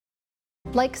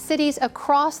Like cities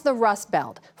across the Rust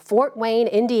Belt, Fort Wayne,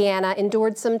 Indiana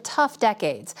endured some tough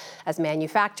decades as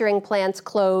manufacturing plants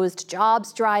closed,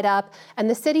 jobs dried up, and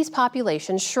the city's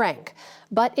population shrank.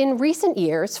 But in recent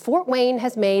years, Fort Wayne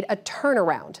has made a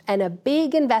turnaround and a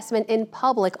big investment in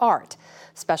public art.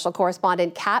 Special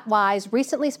correspondent Kat Wise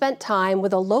recently spent time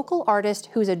with a local artist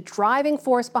who's a driving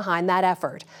force behind that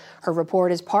effort. Her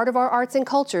report is part of our Arts and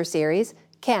Culture series,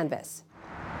 Canvas.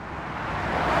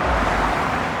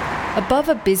 Above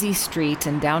a busy street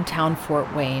in downtown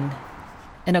Fort Wayne,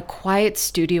 in a quiet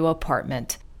studio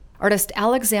apartment, artist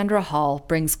Alexandra Hall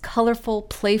brings colorful,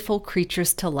 playful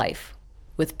creatures to life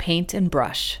with paint and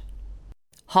brush.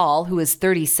 Hall, who is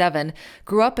 37,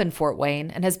 grew up in Fort Wayne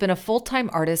and has been a full-time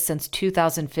artist since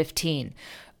 2015.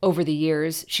 Over the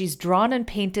years, she's drawn and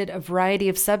painted a variety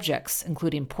of subjects,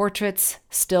 including portraits,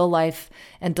 still life,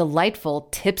 and delightful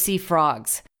tipsy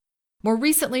frogs. More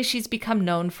recently, she's become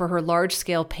known for her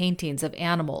large-scale paintings of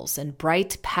animals in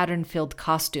bright, pattern-filled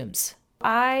costumes.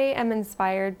 I am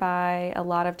inspired by a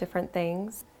lot of different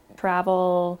things.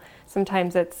 Travel,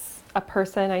 sometimes it's a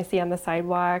person I see on the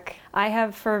sidewalk. I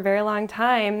have for a very long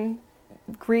time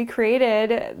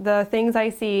recreated the things I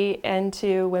see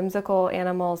into whimsical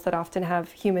animals that often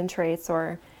have human traits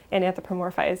or an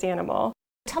anthropomorphized animal.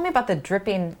 Tell me about the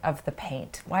dripping of the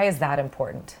paint. Why is that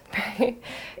important?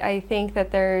 I think that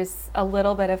there's a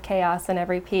little bit of chaos in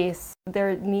every piece.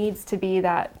 There needs to be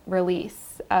that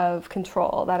release of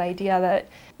control, that idea that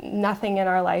nothing in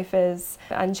our life is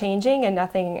unchanging and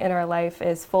nothing in our life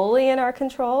is fully in our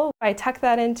control. I tuck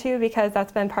that into because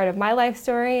that's been part of my life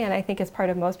story, and I think it's part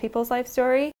of most people's life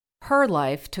story. Her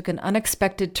life took an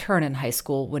unexpected turn in high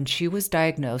school when she was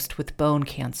diagnosed with bone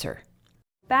cancer.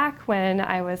 Back when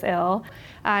I was ill,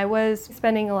 I was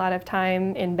spending a lot of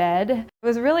time in bed. It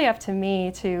was really up to me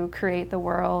to create the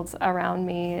world around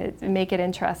me, make it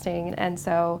interesting, and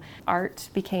so art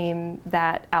became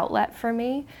that outlet for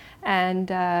me, and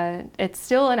it's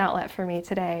still an outlet for me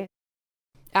today.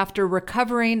 After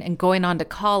recovering and going on to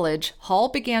college, Hall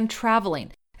began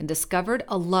traveling and discovered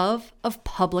a love of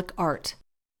public art.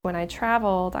 When I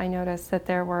traveled, I noticed that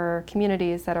there were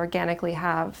communities that organically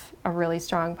have a really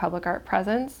strong public art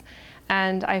presence,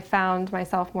 and I found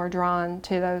myself more drawn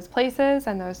to those places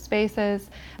and those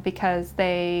spaces because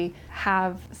they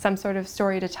have some sort of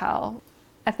story to tell.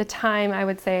 At the time, I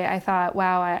would say, I thought,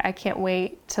 wow, I can't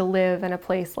wait to live in a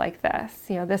place like this.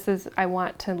 I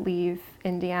want to leave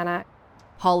Indiana.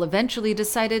 Hall eventually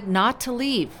decided not to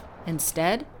leave.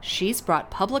 Instead, she's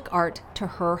brought public art to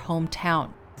her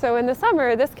hometown. So in the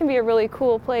summer, this can be a really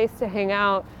cool place to hang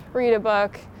out, read a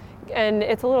book, and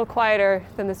it's a little quieter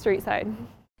than the street side.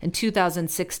 In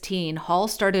 2016, Hall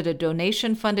started a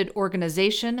donation-funded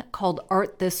organization called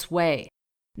Art This Way.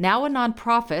 Now a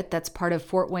nonprofit that's part of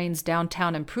Fort Wayne's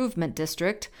Downtown Improvement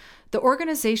District, the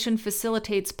organization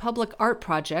facilitates public art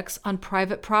projects on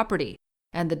private property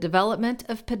and the development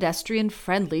of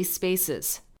pedestrian-friendly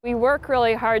spaces. We work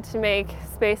really hard to make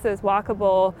spaces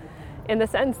walkable in the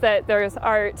sense that there's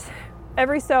art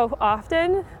every so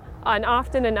often, and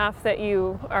often enough that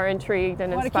you are intrigued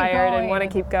and inspired and want to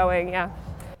keep going. Yeah.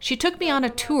 She took me on a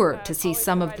tour to see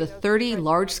some of the 30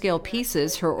 large-scale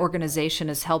pieces her organization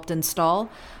has helped install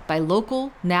by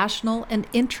local, national, and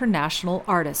international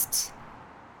artists.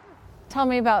 Tell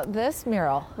me about this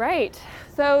mural. Right.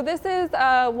 So this is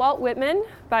Walt Whitman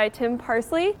by Tim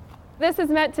Parsley. This is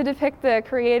meant to depict the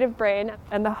creative brain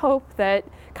and the hope that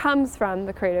comes from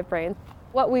the creative brain.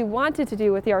 What we wanted to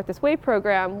do with the Art This Way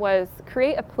program was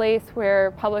create a place where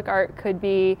public art could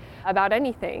be about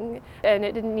anything, and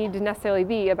it didn't need to necessarily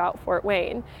be about Fort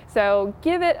Wayne. So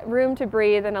give it room to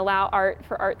breathe and allow art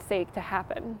for art's sake to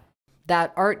happen.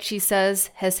 That art, she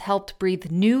says, has helped breathe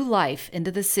new life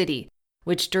into the city,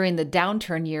 which during the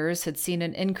downturn years had seen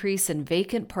an increase in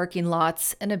vacant parking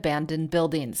lots and abandoned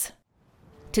buildings.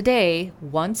 Today,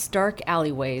 once dark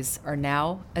alleyways are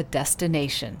now a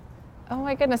destination. Oh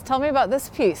my goodness, tell me about this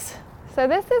piece. So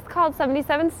this is called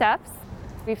 77 Steps.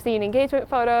 We've seen engagement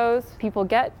photos. People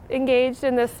get engaged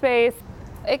in this space.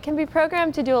 It can be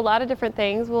programmed to do a lot of different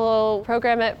things. We'll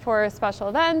program it for special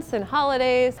events and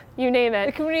holidays, you name it.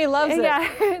 The community loves it.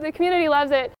 Yeah, the community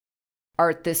loves it.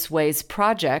 Art This Way's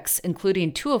projects,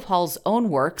 including two of Hall's own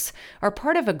works, are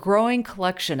part of a growing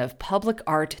collection of public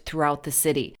art throughout the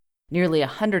city. Nearly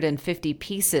 150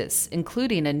 pieces,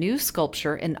 including a new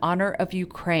sculpture in honor of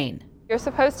Ukraine. You're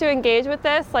supposed to engage with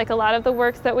this, like a lot of the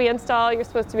works that we install, you're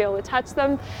supposed to be able to touch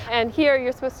them. And here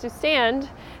you're supposed to stand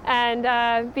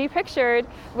and be pictured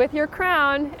with your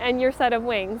crown and your set of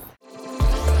wings.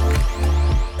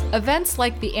 Events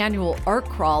like the annual art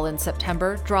crawl in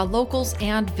September draw locals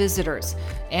and visitors,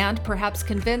 and perhaps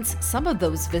convince some of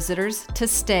those visitors to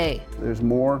stay. There's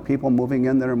more people moving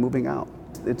in than are moving out.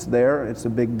 It's there, it's a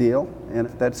big deal, and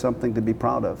that's something to be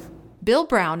proud of. Bill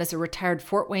Brown is a retired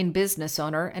Fort Wayne business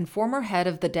owner and former head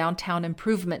of the Downtown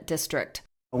Improvement District.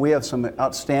 We have some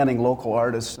outstanding local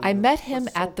artists. I met him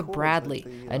at the Bradley,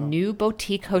 a new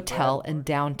boutique hotel in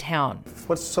downtown.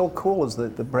 What's so cool is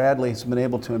that the Bradley's been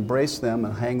able to embrace them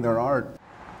and hang their art.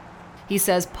 He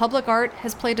says public art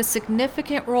has played a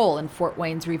significant role in Fort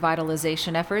Wayne's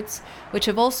revitalization efforts, which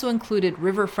have also included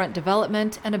riverfront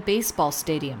development and a baseball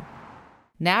stadium.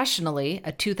 Nationally,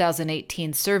 a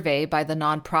 2018 survey by the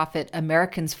nonprofit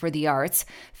Americans for the Arts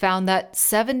found that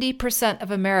 70% of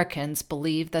Americans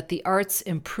believe that the arts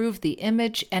improve the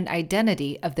image and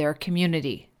identity of their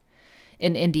community.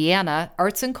 In Indiana,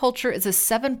 arts and culture is a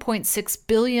 $7.6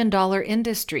 billion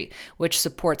industry, which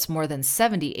supports more than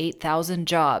 78,000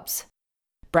 jobs.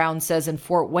 Brown says in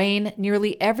Fort Wayne,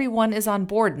 nearly everyone is on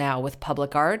board now with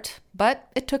public art,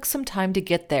 but it took some time to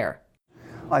get there.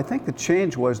 I think the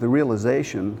change was the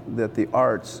realization that the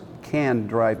arts can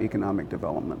drive economic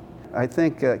development. I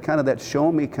think kind of that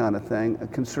show me kind of thing, a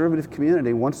conservative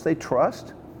community, once they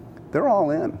trust, they're all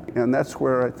in. And that's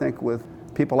where I think with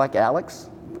people like Alex,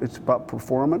 it's about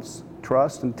performance,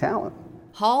 trust, and talent.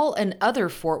 Hall and other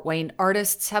Fort Wayne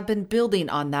artists have been building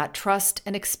on that trust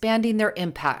and expanding their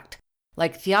impact,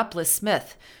 like Theopolis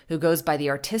Smith, who goes by the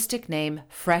artistic name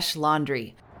Fresh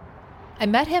Laundry. I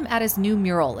met him at his new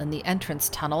mural in the entrance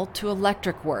tunnel to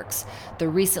Electric Works, the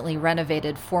recently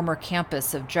renovated former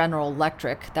campus of General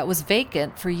Electric that was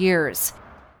vacant for years.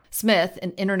 Smith,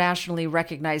 an internationally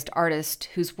recognized artist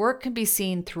whose work can be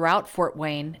seen throughout Fort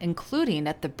Wayne, including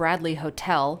at the Bradley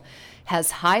Hotel,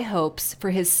 has high hopes for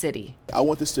his city. I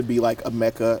want this to be like a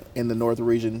mecca in the northern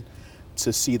region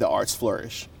to see the arts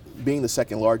flourish. Being the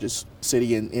second largest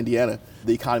city in Indiana,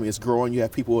 the economy is growing. You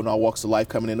have people in all walks of life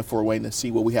coming into Fort Wayne to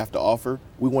see what we have to offer.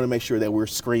 We want to make sure that we're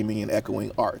screaming and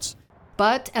echoing arts.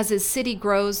 But as his city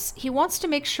grows, he wants to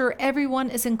make sure everyone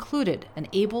is included and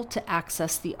able to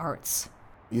access the arts.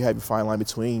 You have your fine line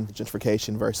between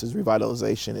gentrification versus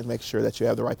revitalization and make sure that you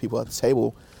have the right people at the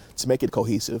table to make it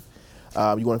cohesive.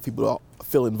 You want people to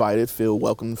feel invited, feel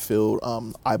welcome,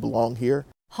 feel I belong here.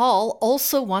 Hall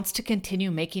also wants to continue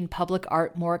making public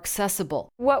art more accessible.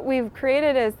 What we've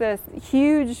created is this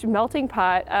huge melting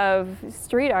pot of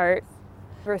street art.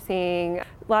 We're seeing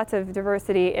lots of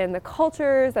diversity in the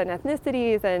cultures and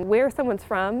ethnicities and where someone's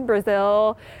from,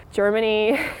 Brazil,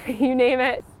 Germany, you name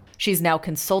it. She's now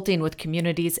consulting with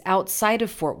communities outside of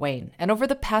Fort Wayne, and over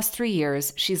the past 3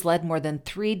 years, she's led more than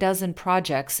 36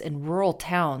 projects in rural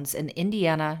towns in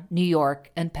Indiana, New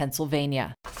York, and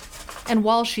Pennsylvania. And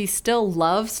while she still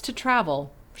loves to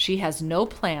travel, she has no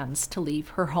plans to leave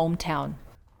her hometown.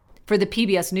 For the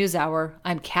PBS NewsHour,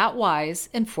 I'm Kat Wise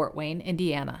in Fort Wayne,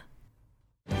 Indiana.